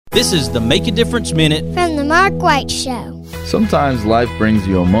This is the Make a Difference Minute from the Mark White Show. Sometimes life brings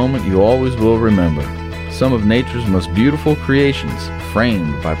you a moment you always will remember. Some of nature's most beautiful creations,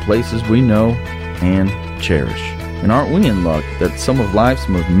 framed by places we know and cherish. And aren't we in luck that some of life's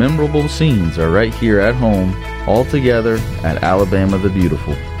most memorable scenes are right here at home, all together at Alabama the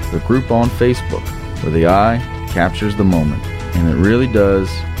Beautiful, the group on Facebook, where the eye captures the moment, and it really does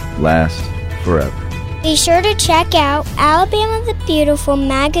last forever. Be sure to check out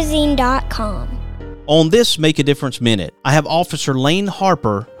alabamathebeautifulmagazine.com. On this Make a Difference Minute, I have Officer Lane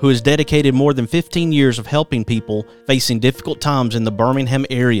Harper, who has dedicated more than 15 years of helping people facing difficult times in the Birmingham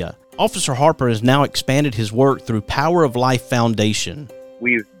area. Officer Harper has now expanded his work through Power of Life Foundation.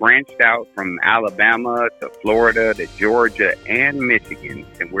 We've branched out from Alabama to Florida to Georgia and Michigan,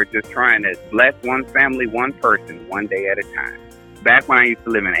 and we're just trying to bless one family, one person, one day at a time. Back when I used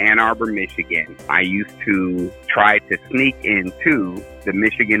to live in Ann Arbor, Michigan, I used to try to sneak into the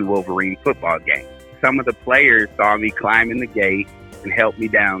Michigan Wolverine football game. Some of the players saw me climbing the gate and helped me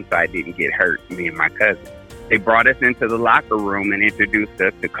down so I didn't get hurt, me and my cousin. They brought us into the locker room and introduced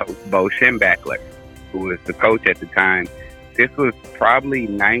us to Coach Bo Schembechler, who was the coach at the time. This was probably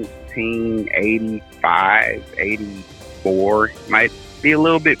 1985, 84, might be a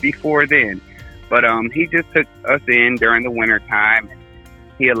little bit before then. But he just took us in during the winter time.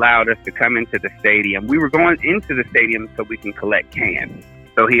 He allowed us to come into the stadium. We were going into the stadium so we can collect cans.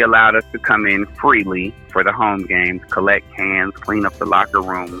 So he allowed us to come in freely for the home games, collect cans, clean up the locker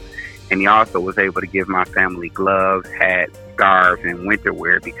rooms. And he also was able to give my family gloves, hats, scarves, and winter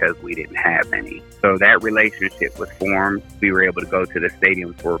wear because we didn't have any. So that relationship was formed. We were able to go to the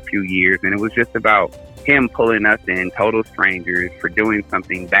stadium for a few years, and it was just about him pulling us in, total strangers, for doing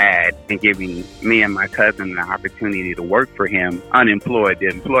something bad and giving me and my cousin the opportunity to work for him unemployed. The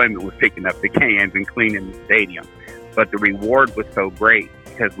employment was picking up the cans and cleaning the stadium. But the reward was so great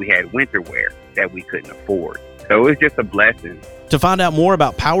because we had winter wear that we couldn't afford. So it was just a blessing. To find out more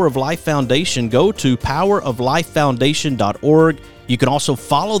about Power of Life Foundation, go to poweroflifefoundation.org. You can also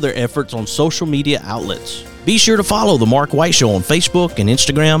follow their efforts on social media outlets. Be sure to follow The Mark White Show on Facebook and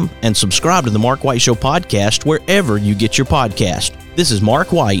Instagram, and subscribe to The Mark White Show podcast wherever you get your podcast. This is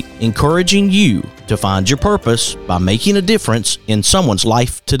Mark White, encouraging you to find your purpose by making a difference in someone's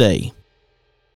life today.